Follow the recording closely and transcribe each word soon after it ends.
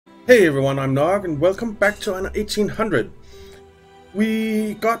Hey everyone, I'm Nog, and welcome back to Anno 1800.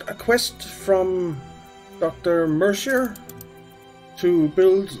 We got a quest from Dr. Mercier to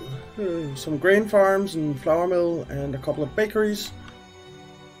build some grain farms and flour mill and a couple of bakeries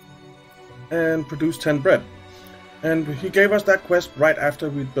and produce 10 bread. And he gave us that quest right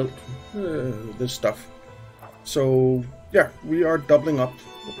after we built this stuff. So yeah, we are doubling up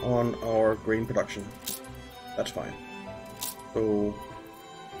on our grain production. That's fine. So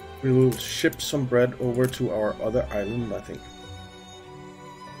we will ship some bread over to our other island, I think.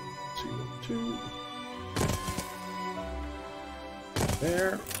 2,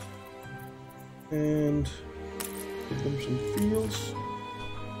 there. And give them some fields.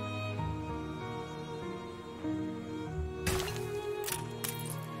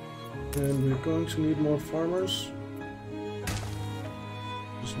 And we're going to need more farmers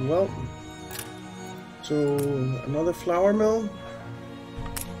as well. So another flour mill.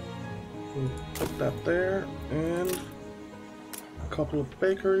 We'll put that there, and a couple of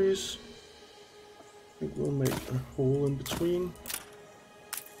bakeries. I think we'll make a hole in between.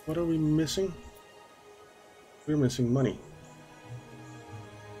 What are we missing? We're missing money.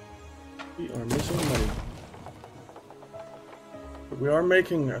 We are missing money. But we are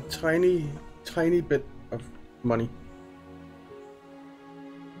making a tiny bit of money.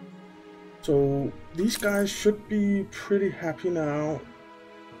 So these guys should be pretty happy now.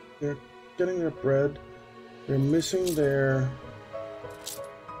 They're getting their bread. They're missing their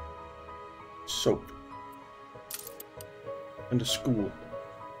soap and the school.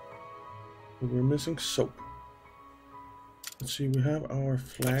 We're missing soap. Let's see, we have our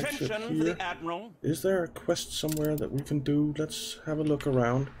flagship Attention here. for the Admiral. Is there a quest somewhere that we can do? Let's have a look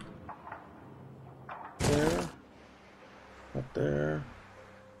around. There. Up there.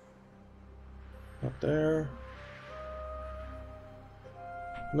 Up there.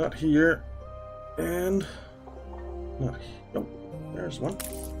 Not here. And not here. Nope. There's one.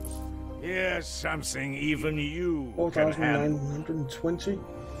 Here's something even you can handle. 4,920.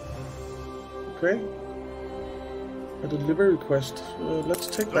 Okay. A delivery request. Let's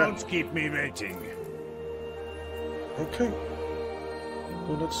take that. Don't keep me waiting. Okay.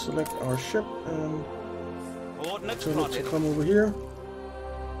 So let's select our ship and Coordinates tell it to plotted. come over here.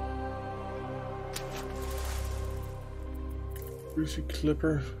 Greasy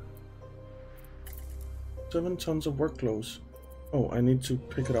Clipper. 7 tons of work clothes. Oh, I need to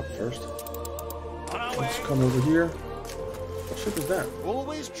pick it up first. On our Let's way. come over here. What ship is that?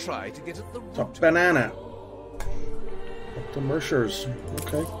 Always try to get at the It's a root. banana. Up to Mercer's.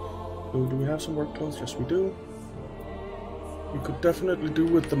 Okay. So do we have some work clothes? Yes, we do. We could definitely do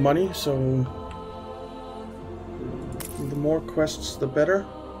with the money, so the more quests, the better.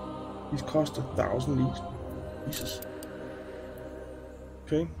 These cost 1,000 each. Jesus.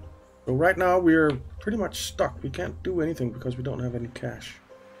 Okay. So right now we're pretty much stuck. We can't do anything because we don't have any cash.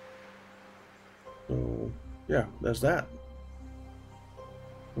 So yeah, there's that.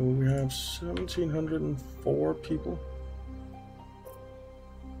 So we have 1,704 people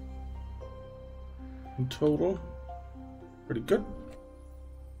in total. Pretty good.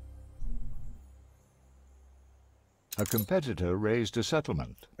 A competitor raised a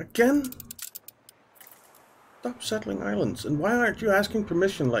settlement. Again? Stop settling islands. And why aren't you asking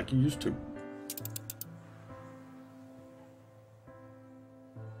permission like you used to?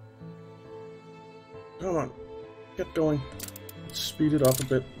 Come on. Get going. Let's speed it up a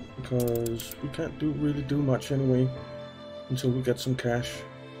bit because we can't really do much anyway until we get some cash.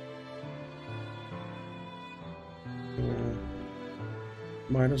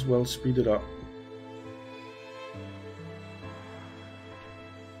 Might as well speed it up.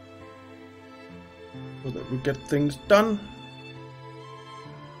 So that we get things done.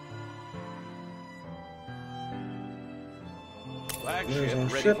 There's our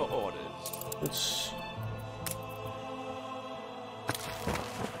Flagship ready ship. for orders. Let's...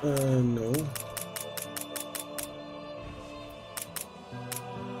 no.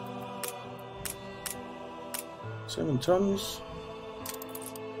 Seven tons.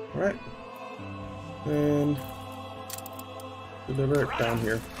 Alright. And deliver it down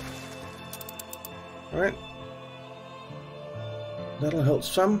here. Alright. That'll help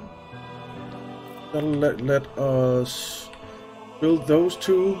some. That'll let us build those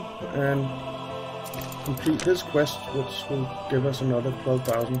two and complete his quest, which will give us another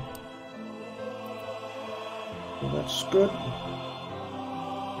 12,000. So that's good.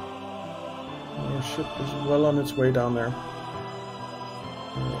 Our ship is well on its way down there.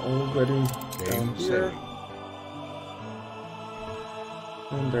 We're already down here.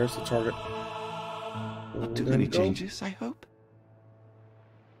 And there's the target. So Not too there many we go. changes, I hope.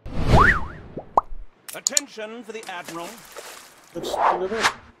 Attention for the Admiral. Let's deliver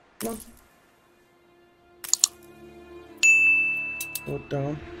it. Come on. Go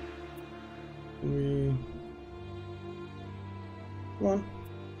down. Come on.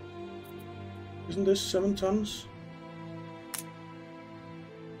 Isn't this 7 tons?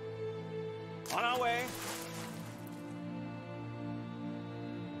 On our way.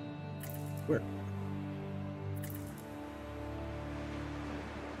 Where?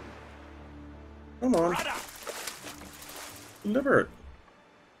 Come on. Deliver it.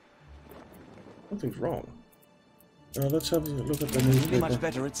 Nothing's wrong. Let's have a look at the newspaper. Really much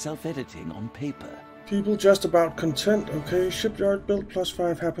better at self-editing on paper. People just about content. Okay, shipyard built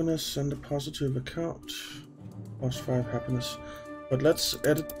 +5 happiness and a positive account. +5 happiness. But let's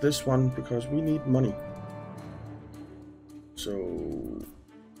edit this one because we need money. So...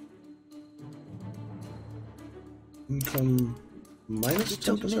 income minus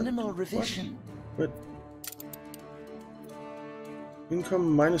 10%? Minimal revision. What?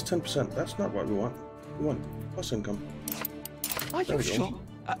 Income minus 10%. That's not what we want. We want plus income. Are you sure?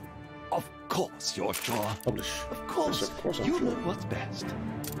 Of course you're sure. Publish. Of course. Yes, of course I'm you sure. know what's best.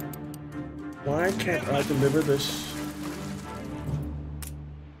 Why can't I deliver this?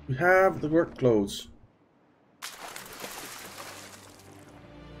 We have the work clothes.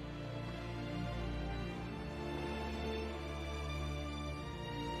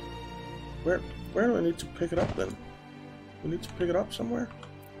 Where do I need to pick it up then? We need to pick it up somewhere?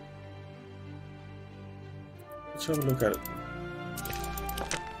 Let's have a look at it.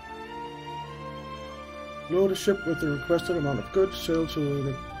 Load a ship with the requested amount of goods, sail to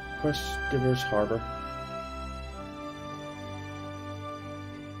the quest giver's harbor.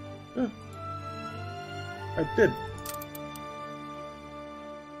 Yeah. I did.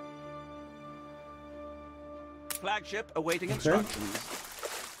 Flagship awaiting instructions.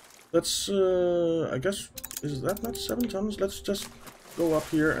 Let's, I guess, is that not 7 tons? Let's just go up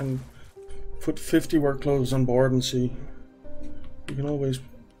here and put 50 work clothes on board and see. You can always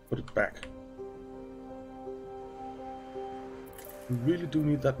put it back. We really do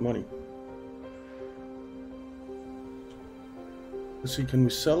need that money. Let's see, can we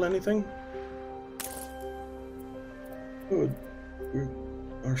sell anything? Good.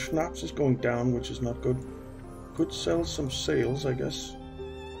 Our schnapps is going down, which is not good. Could sell some sails, I guess.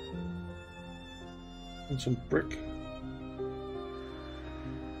 And some brick.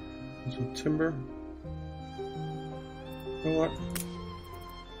 And some timber. You know what?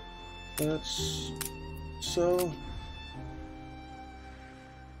 Let's sell.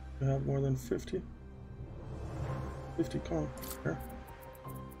 We have more than 50. 50 con here.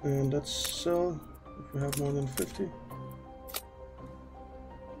 And let's sell if we have more than 50.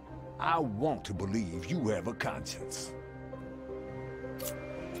 I want to believe you have a conscience.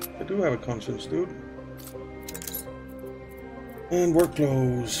 I do have a conscience, dude. And work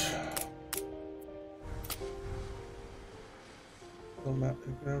clothes. Sell that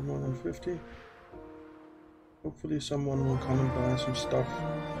if we have more than 50. Hopefully someone will come and buy some stuff.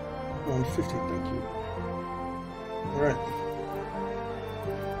 150, thank you. Alright.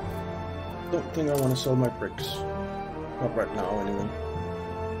 Don't think I want to sell my bricks. Not right now, anyway.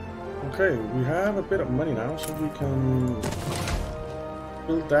 Okay, we have a bit of money now, so we can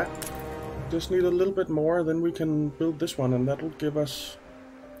build that. Just need a little bit more, then we can build this one, and that will give us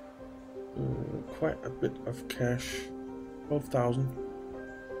quite a bit of cash. 12,000.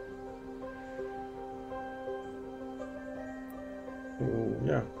 So,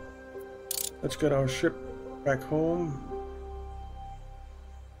 yeah. Let's get our ship back home.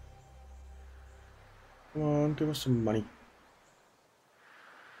 Come on, give us some money.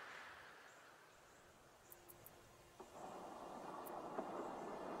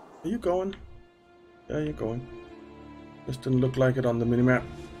 Are you going? Yeah, you're going. Just didn't look like it on the minimap.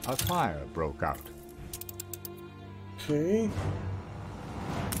 A fire broke out. Okay.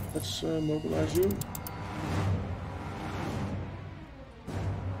 Let's mobilize you.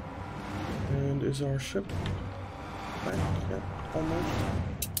 And is our ship back yet? Almost.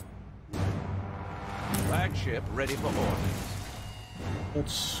 Flagship ready for orders.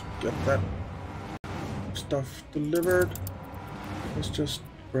 Let's get that stuff delivered. Let's just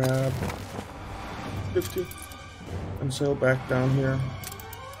grab 50 and sail back down here.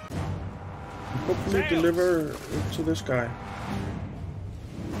 And hopefully deliver it to this guy.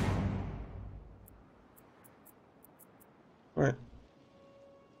 Alright.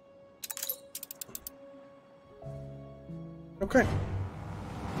 Okay.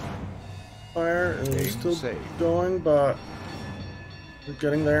 Fire is still going, but we're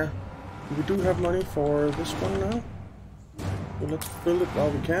getting there. We do have money for this one now. So let's build it while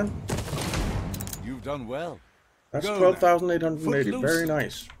we can. You've done well. That's Go 12,880. now. Very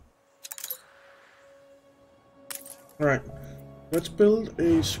nice. Alright. Let's build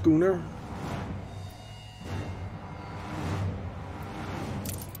a schooner.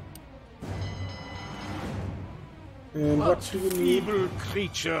 And what do we need? Feeble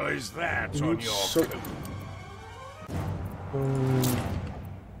creature is that We on need your soap. coat?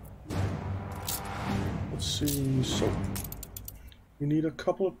 Let's see, soap. We need a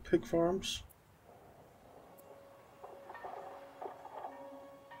couple of pig farms.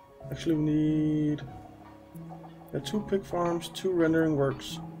 Actually, we need 2 pig farms, 2 rendering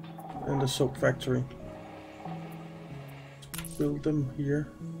works, and a soap factory. Build them here.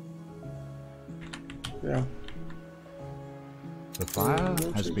 Yeah. The fire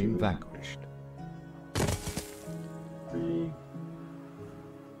has been vanquished. 3.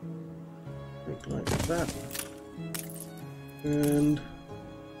 Make like that. And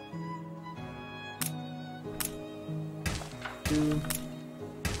 2,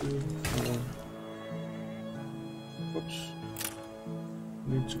 2, 4. Oops.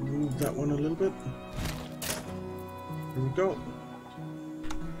 Need to move that one a little bit. Here we go.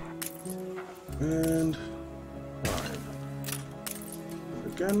 And 5.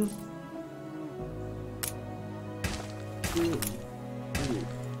 Again. 2, 3,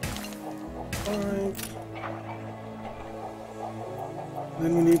 5.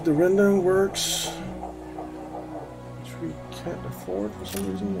 Then we need the rendering works, which we can't afford for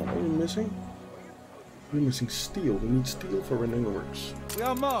some reason. What are we missing? We're missing steel. We need steel for rendering works. We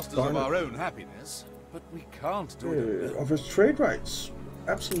are masters Darn of it. our own happiness, but we can't do it. Offers trade rights.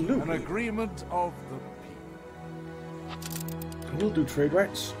 Absolutely. An agreement of the people. We'll do trade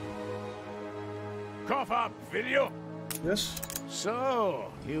rights. Cough up, will you? Yes.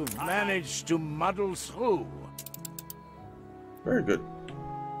 So, you've managed to muddle through. Very good.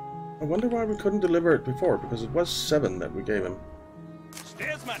 I wonder why we couldn't deliver it before, because it was 7 that we gave him.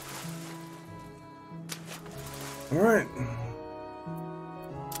 Steersman! Alright.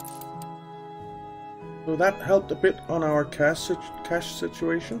 So that helped a bit on our cash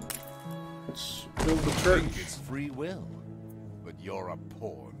situation. Let's build the church. It's free will, but you're a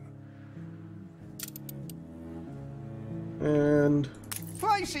pawn. And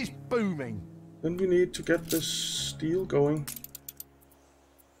Place is booming. then we need to get this steel going.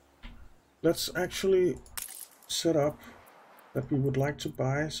 Let's actually set up that we would like to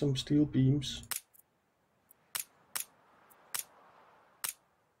buy some steel beams.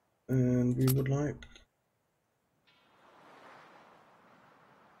 And we would like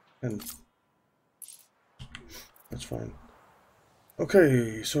 10. That's fine.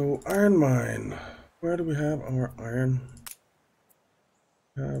 Okay, so iron mine. Where do we have our iron?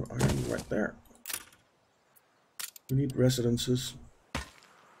 We have iron right there. We need residences.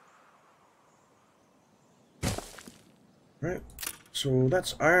 Right, so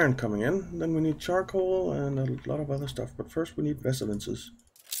that's iron coming in. Then we need charcoal and a lot of other stuff. But first we need residences.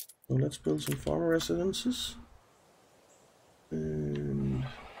 So let's build some farmer residences. And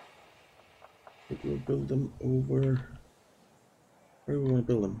we'll build them over. Where do we want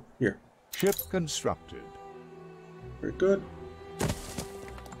to build them? Here. Ship constructed. Very good.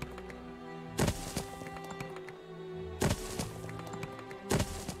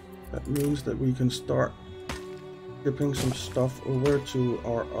 That means that we can start shipping some stuff over to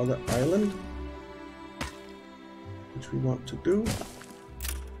our other island, which we want to do.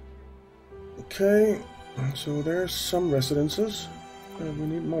 Okay, so there's some residences, and we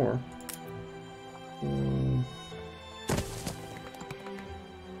need more.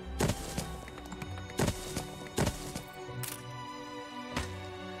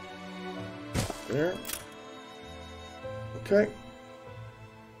 There. Okay.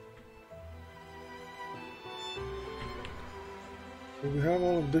 So we have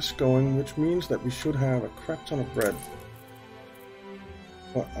all of this going, which means that we should have a crap ton of bread.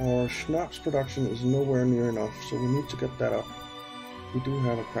 But our schnapps production is nowhere near enough, so we need to get that up. We do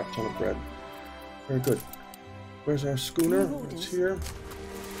have a crap ton of bread. Very good. Where's our schooner? It's here.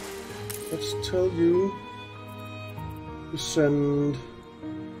 Let's tell you to send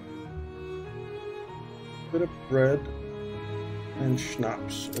a bit of bread and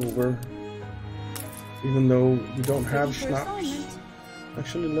schnapps over, even though we don't have schnapps.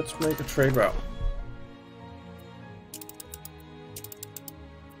 Actually, let's make a trade route.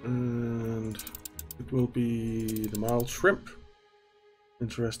 And it will be the mild shrimp.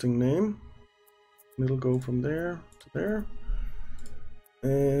 Interesting name. And it'll go from there to there.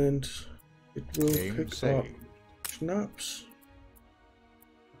 And it will pick up schnapps.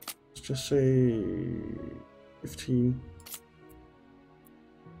 Let's just say 15.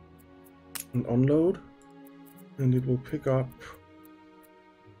 and unload, and it will pick up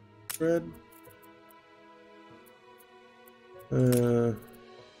bread.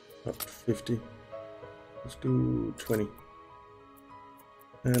 Up 50. Let's do 20.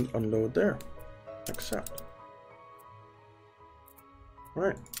 And unload there. Accept.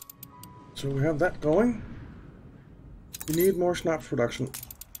 Alright. So we have that going. We need more schnapps production.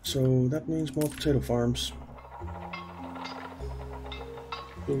 So that means more potato farms.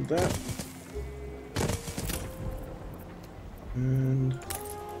 Build that. And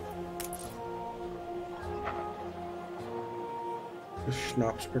the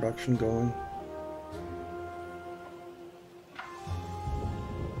schnapps production going.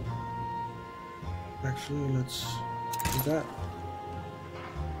 Actually, let's do that.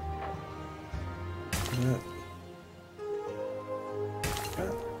 That.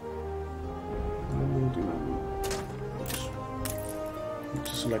 That. And then we'll do. Oops. Need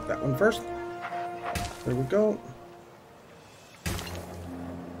to select that one first. There we go.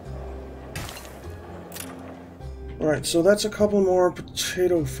 Alright, so that's a couple more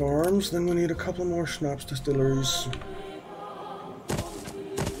potato farms. Then we need a couple more schnapps distilleries.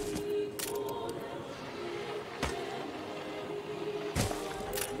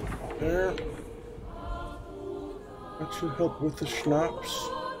 There. That should help with the schnapps,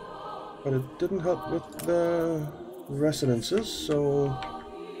 but it didn't help with the residences, so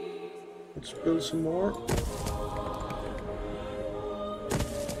let's build some more.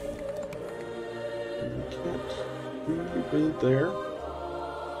 We can't really build there.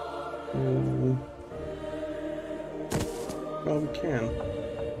 Well, we can.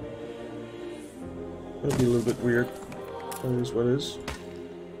 That'll be a little bit weird. That is what it is.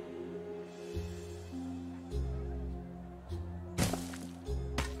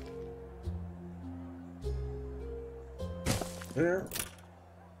 There.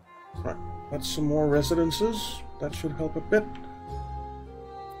 Right, that's some more residences. That should help a bit.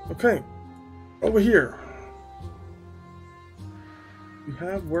 Okay, over here. We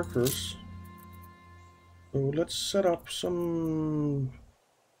have workers. So let's set up some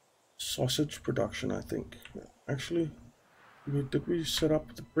sausage production, I think. Actually, did we set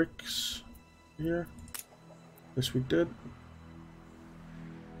up the bricks here? Yes, we did.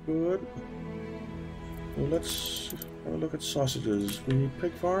 Good. So let's have a look at sausages. We need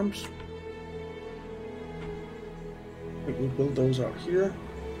pig farms. I think we'll build those out here.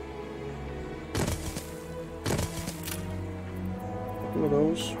 A couple of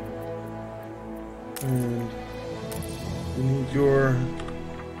those. And we need your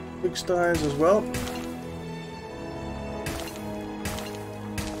pigsties as well.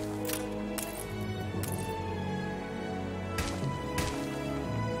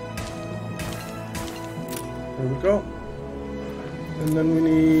 There we go. And then we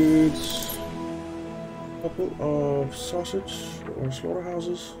need a couple of sausage or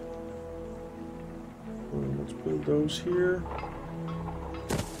slaughterhouses. Let's build those here.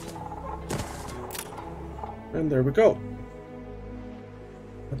 And there we go.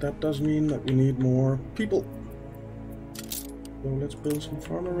 But that does mean that we need more people. So let's build some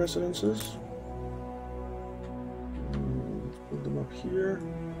farmer residences. Let's build them up here.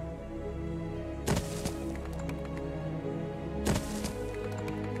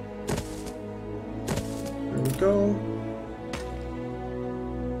 There we go.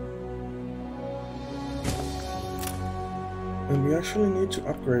 And we actually need to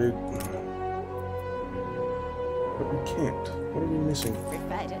upgrade. But we can't. What are we missing?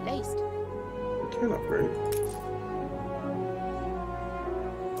 Prepared at least. We can upgrade.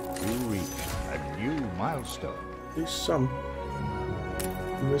 You reached a new milestone. At least some.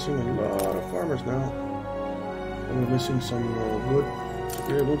 We're missing a lot of farmers now. And we're missing some wood to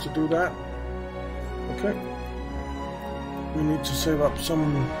be able to do that. Okay. We need to save up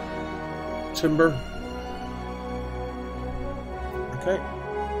some timber. Okay.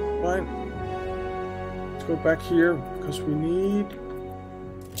 Fine. Let's go back here because we need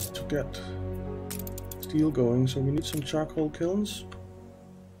to get steel going. So we need some charcoal kilns.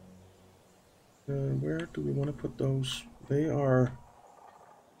 Where do we want to put those? They are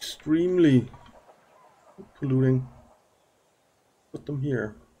extremely polluting. Put them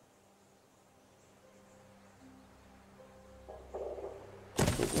here.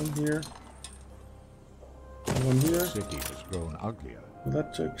 Put one here. One here. The city has grown uglier.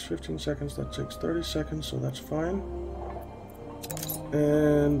 That takes 15 seconds. That takes 30 seconds, so that's fine.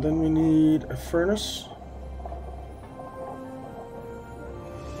 And then we need a furnace.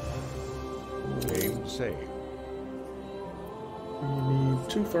 Game saved. We need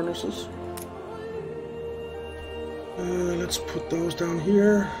 2 furnaces. Let's put those down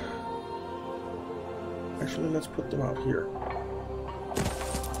here. Actually, let's put them out here.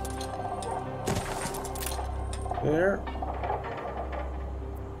 There.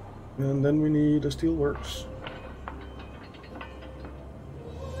 And then we need a steelworks.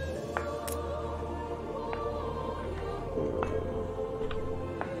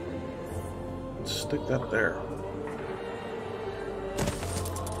 Let's stick that there.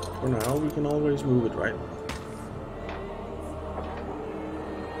 For now, we can always move it, right?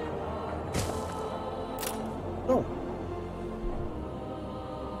 Oh.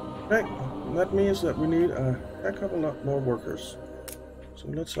 Okay, that means that we need a heck of a lot more workers. So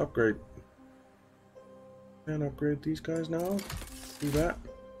let's upgrade. And upgrade these guys now. Do that.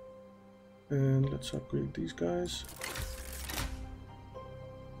 And let's upgrade these guys.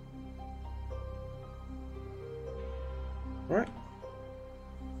 Alright.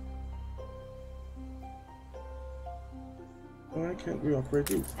 Why can't we upgrade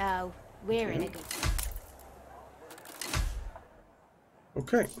you? Oh, we're in a good...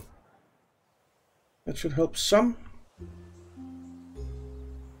 Okay. That should help some.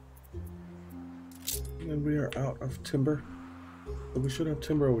 And we are out of timber. But we should have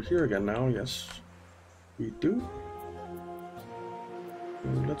timber over here again now. Yes, we do.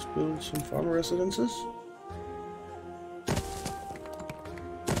 And let's build some farmer residences.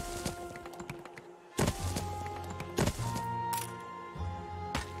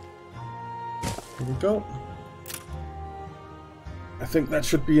 Here we go. I think that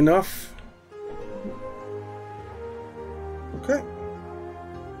should be enough. Okay.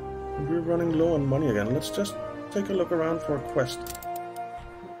 We're running low on money again. Let's just take a look around for a quest.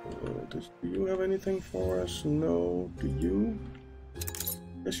 Do you have anything for us? No. Do you?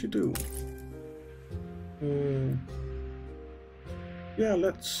 Yes, you do. Yeah,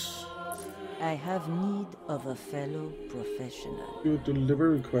 let's... I have need of a fellow professional. do a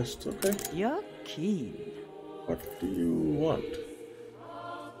delivery quest, okay? You're keen. What do you want?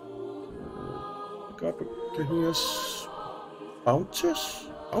 Gabaginius Bounces?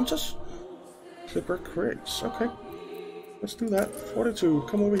 Bounces? Clipper crates, okay. Let's do that. Fortitude,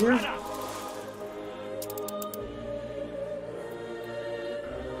 come over here.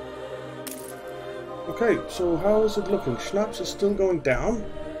 Okay, so how is it looking? Schnapps is still going down.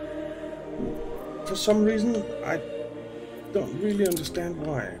 For some reason, I don't really understand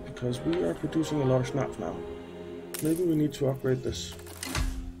why, because we are producing a lot of schnapps now. Maybe we need to upgrade this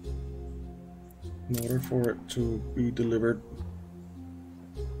in order for it to be delivered.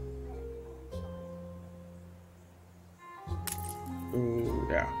 Oh,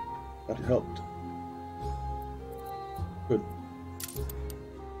 yeah, that helped. Good.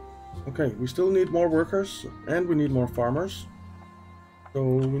 Okay, we still need more workers, and we need more farmers. So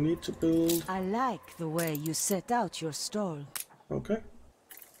we need to build... I like the way you set out your stall. Okay.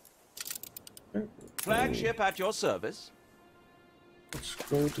 Okay. Flagship at your service. Let's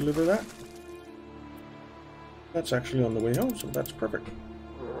go deliver that. That's actually on the way home, so that's perfect.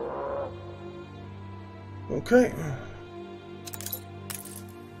 Okay.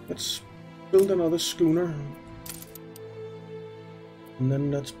 Let's build another schooner. And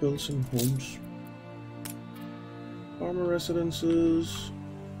then let's build some homes. Farmer residences.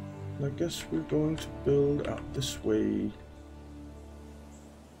 I guess we're going to build out this way.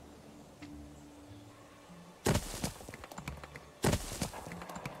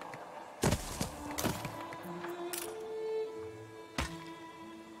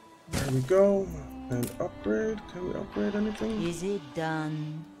 There we go. And upgrade. Can we upgrade anything? Is it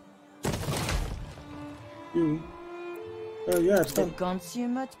done? You. Yeah, it's The done.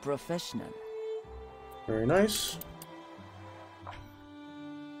 consummate professional. Very nice.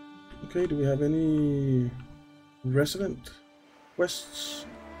 Okay, do we have any resident quests?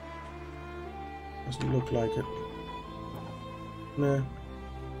 Doesn't look like it. Nah.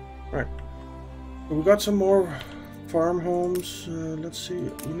 Right. So we got some more farm homes. Let's see.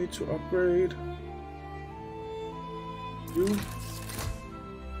 We need to upgrade. You.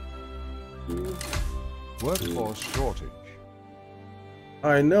 Workforce shortage.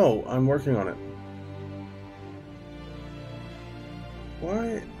 I know. I'm working on it.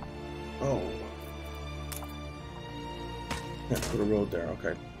 Why? Oh. Can't put a road there.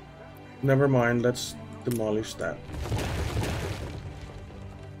 Okay. Never mind. Let's demolish that.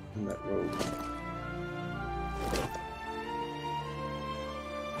 And that road.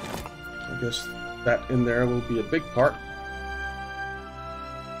 I guess that in there will be a big part.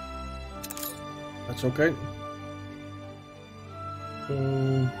 That's okay. So,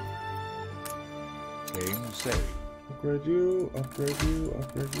 Game saved. upgrade you, upgrade you,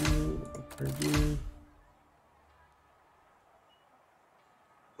 upgrade you, upgrade you.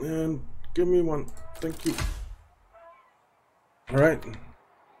 And give me one Thank you. Alright.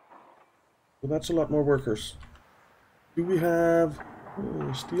 So that's a lot more workers. Do we have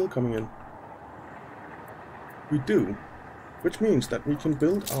steel coming in? We do. Which means that we can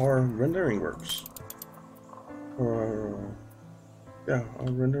build our rendering works. Or, yeah,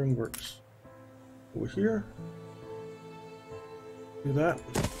 our rendering works. Over here. Do that.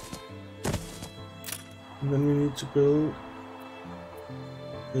 And then we need to build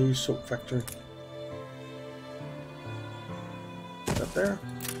a soap factory. That there.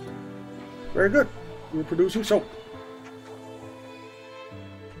 Very good. We're producing soap.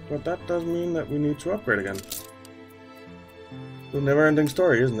 But that does mean that we need to upgrade again. It's a never-ending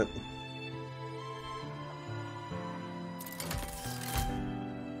story, isn't it?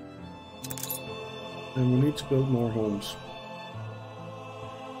 And we need to build more homes.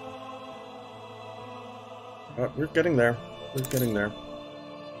 But we're getting there. We're getting there.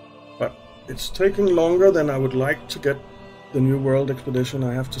 But it's taking longer than I would like to get the New World expedition,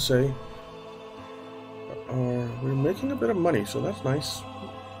 I have to say. We're making a bit of money, so that's nice.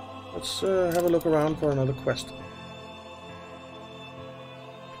 Let's have a look around for another quest.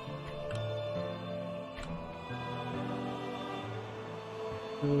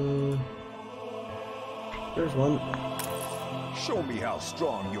 There's one. Show me how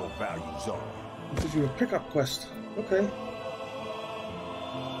strong your values are. This is your pickup quest. Okay.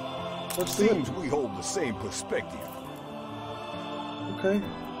 Let's do it. Seems we hold the same perspective. Okay.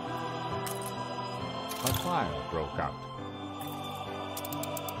 A fire broke out.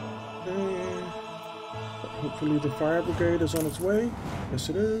 Okay. Hopefully the fire brigade is on its way. Yes,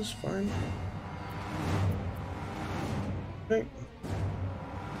 it is. Fine. Okay.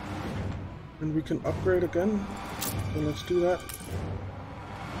 And we can upgrade again. So let's do that.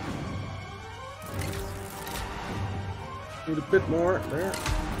 Need a bit more there.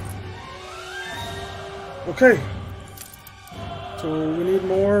 Okay. So we need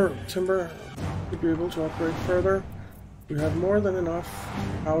more timber to be able to upgrade further. We have more than enough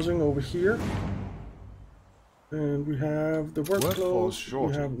housing over here. And we have the work clothes.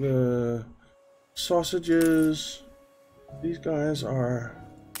 We have the sausages. These guys are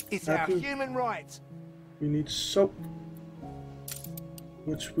It's happy. our human rights. We need soap,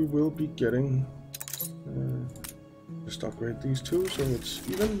 which we will be getting. Just upgrade these two so it's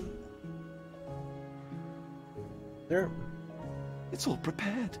even. There. It's all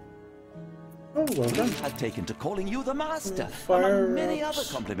prepared. Oh, well done. We had taken to calling you the master, Fire among many ups. other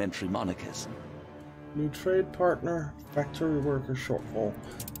complimentary monikers. New trade partner, factory worker shortfall.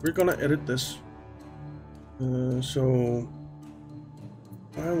 We're gonna edit this. So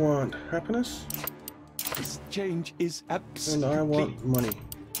I want happiness. This change is And absolutely I want money.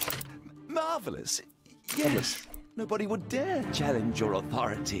 marvelous. Yes, nobody would dare challenge your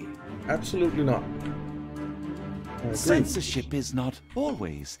authority. Absolutely not. I agree. Censorship is not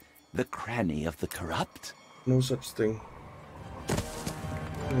always the cranny of the corrupt. No such thing.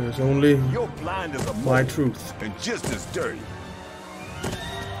 There's only You're blind as a my mole truth. and just as dirty.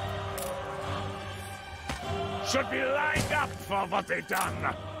 Should be lined up for what they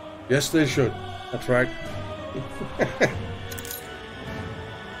done. Yes, they should. That's right.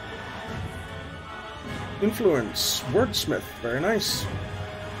 Influence. Wordsmith. Very nice.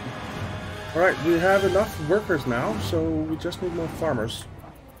 Alright, we have enough workers now, so we just need more farmers.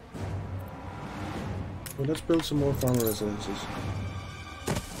 So let's build some more farmer residences.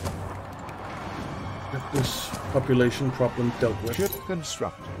 Get this population problem dealt with. Ship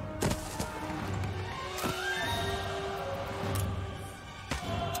constructed.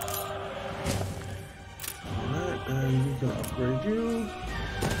 Alright, and we can upgrade you.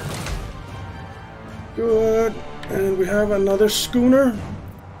 Good. And we have another schooner.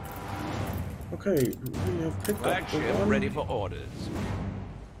 Okay, we have picked up the one. ready for orders.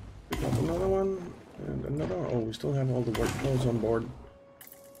 Pick up another one. And another. Oh, we still have all the work clothes on board.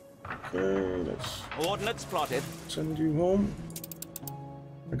 Okay, let's Ordnance plotted. send you home.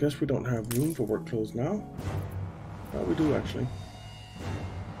 I guess we don't have room for work clothes now. Oh, we do actually.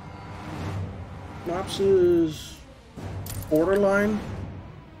 Knops is borderline,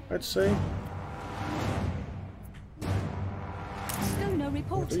 I'd say. Schooner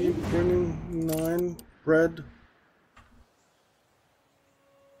What are you reporting. bringing? 9 bread.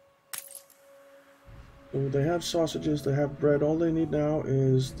 So they have sausages, they have bread. All they need now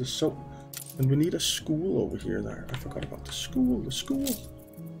is the soap. And we need a school over here there. I forgot about the school. The school.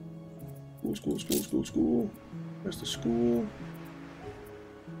 School. Where's the school?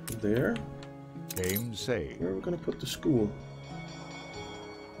 There. Game saved. Where are we going to put the school?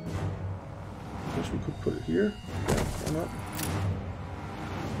 Guess we could put it here. Yeah, why not?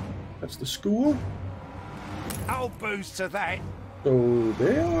 That's the school. I'll boost to that. So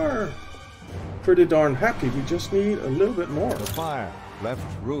they are pretty darn happy. We just need a little bit more. The fire left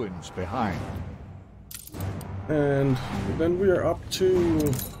ruins behind. And then we are up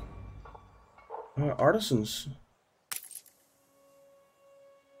to Artisans.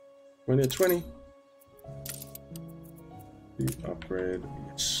 2020. The upgrade.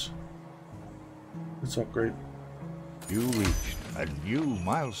 Yes. Let's upgrade. You reached a new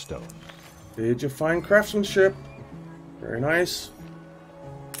milestone. Did you find craftsmanship? Very nice.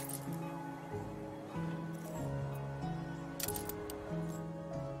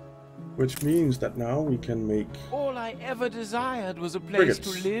 Which means that now we can make... All I ever desired was a place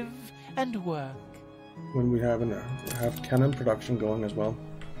frigates. to live and work. When we have cannon production going as well.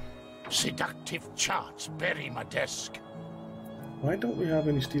 Seductive charts bury my desk. Why don't we have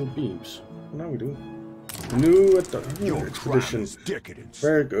any steel beams? Now we do. New expedition. Decadence.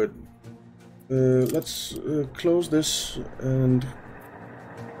 Very good. Let's close this and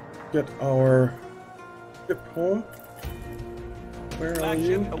get our ship home. Where are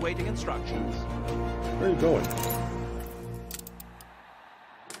you? Awaiting instructions. Where are you going?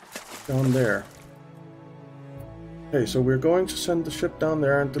 Down there. Okay, so we're going to send the ship down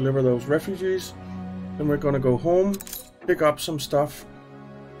there and deliver those refugees. Then we're going to go home, pick up some stuff,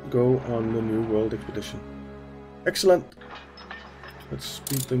 go on the New World expedition. Excellent. Let's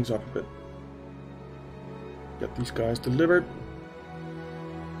speed things up a bit. Get these guys delivered.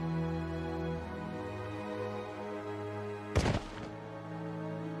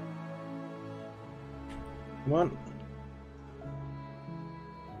 Come on.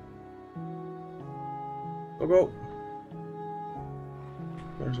 Go.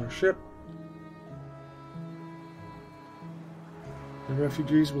 There's our ship. The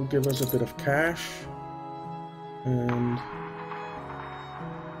refugees will give us a bit of cash. And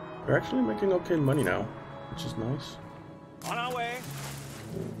we're actually making okay money now, which is nice. On our way.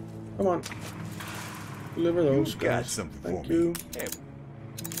 Come on. Deliver those got guys. something Thank for you. Hey.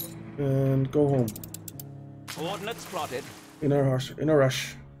 And go home. Coordinates plotted. In a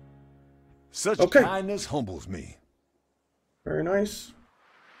rush. Such Okay. kindness humbles me. Very nice.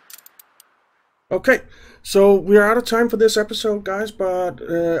 Okay, so we are out of time for this episode, guys, but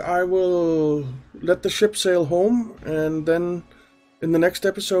I will let the ship sail home, and then in the next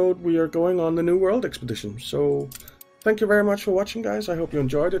episode we are going on the New World expedition. So thank you very much for watching, guys. I hope you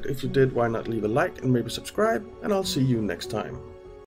enjoyed it. If you did, why not leave a like and maybe subscribe, and I'll see you next time.